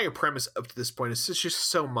entire premise up to this point is just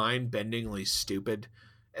so mind-bendingly stupid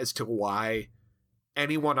as to why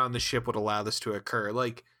anyone on the ship would allow this to occur.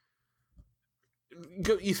 Like,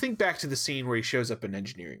 you think back to the scene where he shows up in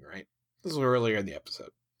engineering, right? This was earlier in the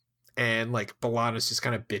episode. And like B'Elanna's just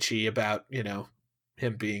kind of bitchy about,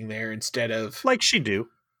 him being there instead of like she do.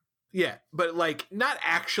 Yeah. But like not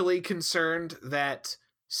actually concerned that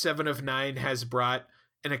 7 of 9 has brought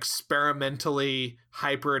an experimentally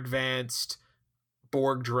hyper advanced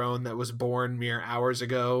Borg drone that was born mere hours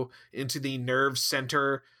ago into the nerve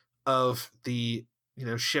center of the,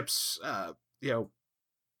 ship's,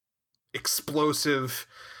 explosive,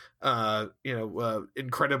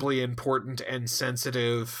 incredibly important and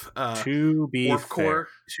sensitive to be warp fair, core.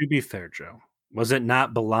 To be fair, Joe, was it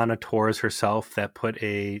not B'Elanna Torres herself that put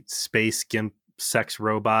a space gimp sex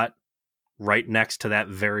robot right next to that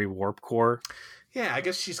very warp core? Yeah, I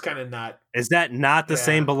guess she's kind of not. Is that not the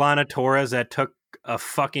same B'Elanna Torres that took a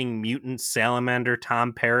fucking mutant salamander,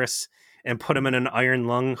 Tom Paris, and put him in an iron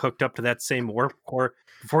lung hooked up to that same warp core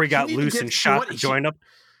before he got loose and shot the joint up?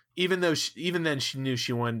 Even then she knew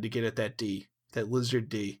she wanted to get at that lizard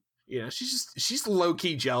D. She's low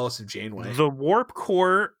key jealous of Janeway. The warp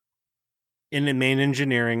core in the main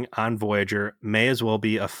engineering on Voyager may as well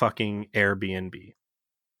be a fucking Airbnb.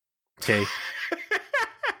 Okay.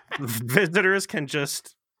 Visitors can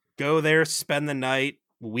just go there, spend the night,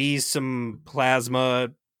 wheeze some plasma,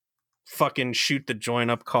 fucking shoot the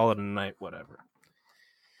joint up, call it a night, whatever.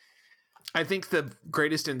 I think the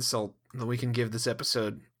greatest insult that we can give this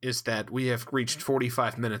episode is that we have reached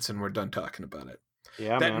 45 minutes and we're done talking about it.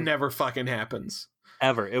 Yeah, that man. never fucking happens.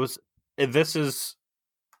 Ever. This is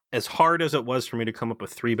as hard as it was for me to come up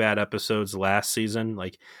with 3 bad episodes last season.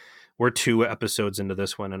 Like, we're 2 episodes into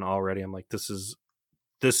this one, and already I'm like, this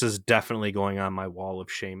is definitely going on my wall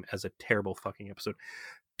of shame as a terrible fucking episode.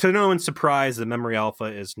 To no one's surprise, the Memory Alpha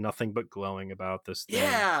is nothing but glowing about this thing.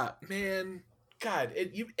 Yeah, man. God,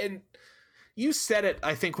 you said it,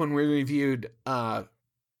 I think, when we reviewed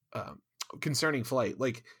Concerning Flight.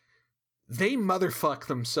 Like, they motherfuck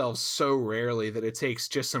themselves so rarely that it takes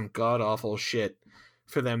just some god-awful shit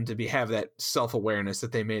for them to have that self-awareness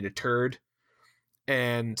that they made a turd.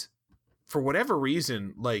 And for whatever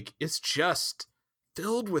reason, like, it's just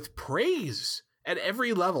filled with praise at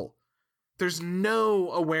every level. There's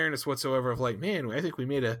no awareness whatsoever of like, man, I think we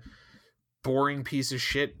made a boring piece of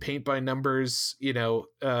shit, paint by numbers,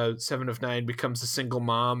 7 of 9 becomes a single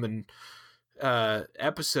mom and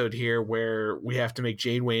episode here where we have to make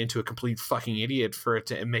Janeway into a complete fucking idiot for it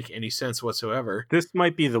to make any sense whatsoever. This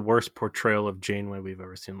might be the worst portrayal of Janeway we've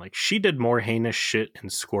ever seen. Like, she did more heinous shit in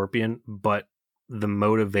Scorpion, but the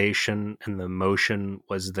motivation and the emotion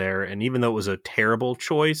was there. And even though it was a terrible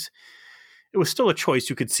choice, it was still a choice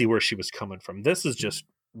you could see where she was coming from. This is just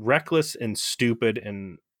reckless and stupid.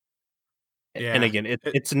 And again,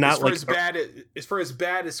 it's not like as far as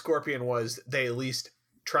bad as Scorpion was, they at least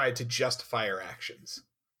tried to justify her actions.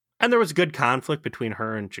 And there was good conflict between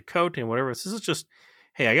her and Chakotay and whatever. This is just,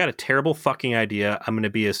 hey, I got a terrible fucking idea. I'm going to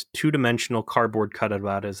be as 2-dimensional cardboard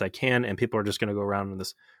cutout as I can. And people are just going to go around in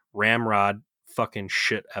this ramrod fucking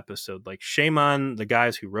shit episode. Like, shame on the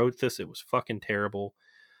guys who wrote this. It was fucking terrible.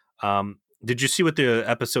 Did you see what the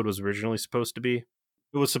episode was originally supposed to be?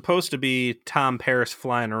 It was supposed to be Tom Paris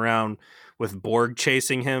flying around with Borg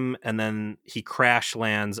chasing him, and then he crash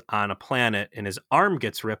lands on a planet and his arm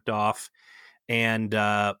gets ripped off, and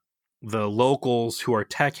the locals who are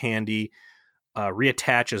tech handy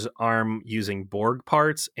reattach his arm using Borg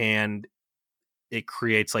parts, and it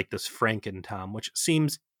creates like this Franken-Tom, which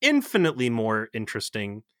seems infinitely more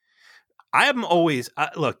interesting. I am always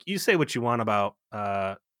look, you say what you want about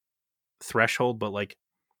Threshold, but like,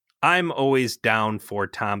 I'm always down for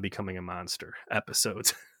Tom becoming a monster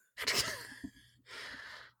episodes.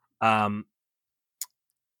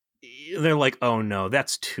 They're like, oh no,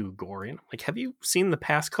 that's too gory. And I'm like, have you seen the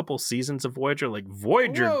past couple seasons of Voyager? Like,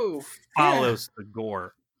 Voyager follows the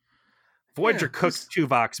gore. Voyager cooks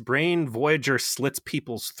Tuvok's brain. Voyager slits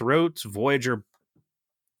people's throats. Voyager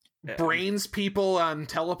brains people on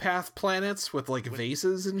telepath planets with like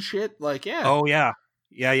vases and shit. Like, yeah. Oh yeah.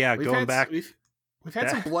 Yeah. Going back. We've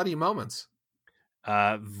had some bloody moments.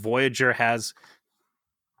 Voyager has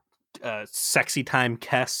sexy time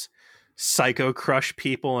Kess psycho crush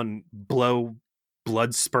people and blow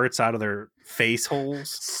blood spurts out of their face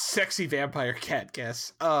holes. Sexy vampire cat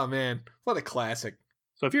Kess. Oh man, what a classic.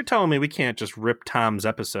 So if you're telling me we can't just rip Tom's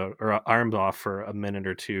episode or arms off for a minute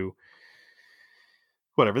or two,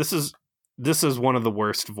 whatever. This is one of the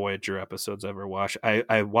worst Voyager episodes I've ever watched.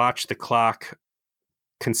 I watched the clock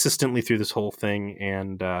consistently through this whole thing,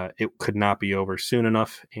 and it could not be over soon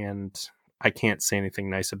enough, and I can't say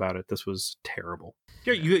anything nice about it. This was terrible.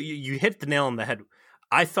 You hit the nail on the head.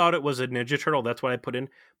 I thought it was a Ninja Turtle. That's what I put in.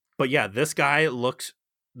 But yeah, this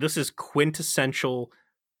is quintessential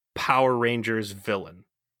Power Rangers villain.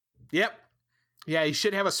 Yep. Yeah, you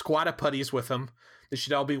should have a squad of putties with him. They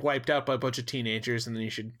should all be wiped out by a bunch of teenagers, and then you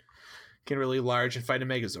should get really large and fight a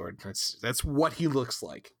Megazord. That's what he looks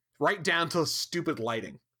like. Right down to stupid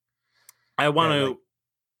lighting. I want to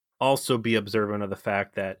also be observant of the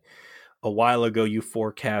fact that a while ago you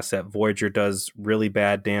forecast that Voyager does really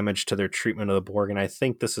bad damage to their treatment of the Borg, and I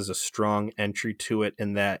think this is a strong entry to it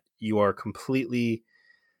in that you are completely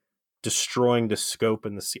destroying the scope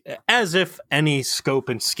and as if any scope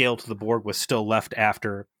and scale to the Borg was still left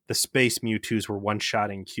after the space Mewtwo's were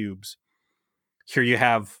one-shotting cubes. Here you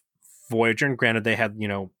have Voyager, and granted they had,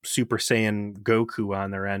 Super Saiyan Goku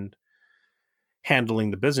on their end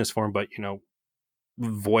handling the business for him, but,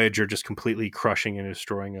 Voyager just completely crushing and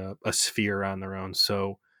destroying a sphere on their own.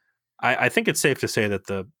 So I think it's safe to say that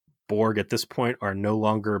the Borg at this point are no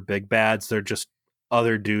longer big bads. They're just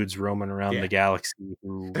other dudes roaming around the galaxy.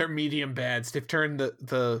 They're medium bads. They've turned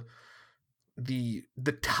the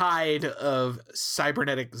tide of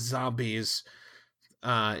cybernetic zombies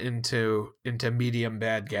into medium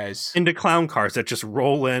bad guys, into clown cars that just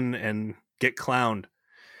roll in and get clowned.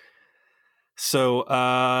 So,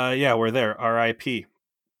 yeah, we're there. R.I.P.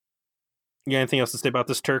 You got anything else to say about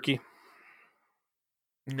this turkey?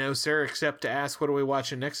 No, sir, except to ask, what are we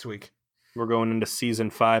watching next week? We're going into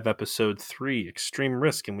season 5, episode 3, Extreme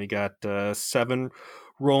Risk, and we got 7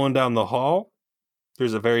 rolling down the hall.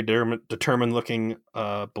 There's a very determined-looking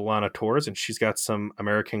B'Elanna Torres, and she's got some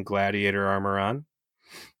American Gladiator armor on.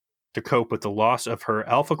 To cope with the loss of her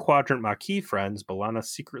Alpha Quadrant Maquis friends, B'Elanna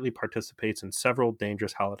secretly participates in several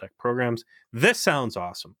dangerous holodeck programs. This sounds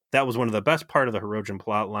awesome. That was one of the best part of the Hirogen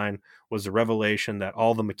plotline, was the revelation that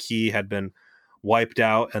all the Maquis had been wiped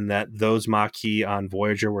out, and that those Maquis on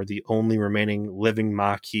Voyager were the only remaining living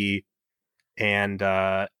Maquis, and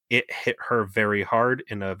it hit her very hard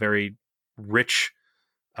in a very rich,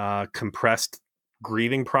 compressed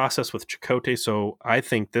grieving process with Chakotay. So I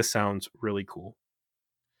think this sounds really cool.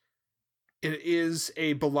 It is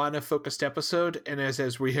a B'Elanna focused episode, and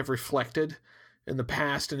as we have reflected in the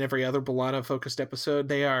past in every other B'Elanna focused episode,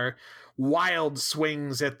 they are wild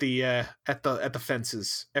swings at the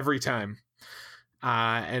fences every time.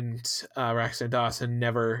 And Roxann Dawson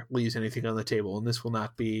never leaves anything on the table, and this will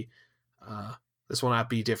not be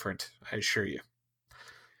different, I assure you.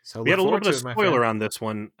 So we had a little bit of spoiler on this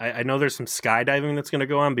one. I know there's some skydiving that's going to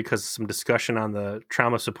go on because of some discussion on the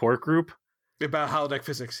trauma support group about holodeck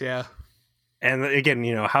physics. Yeah. And again,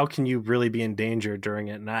 how can you really be in danger during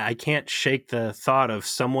it? And I can't shake the thought of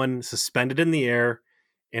someone suspended in the air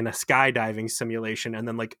in a skydiving simulation, and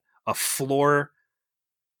then like a floor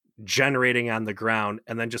generating on the ground,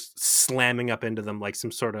 and then just slamming up into them like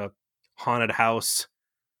some sort of haunted house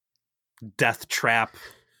death trap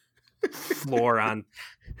floor on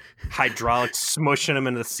hydraulics, smushing them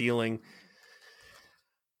into the ceiling.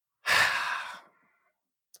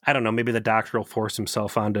 I don't know. Maybe the doctor will force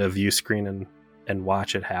himself onto a view screen and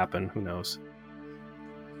watch it happen. Who knows?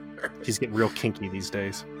 He's getting real kinky these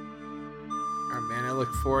days. All right, man. I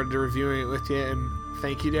look forward to reviewing it with you. And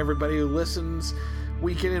thank you to everybody who listens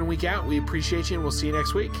week in and week out. We appreciate you, and we'll see you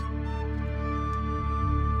next week.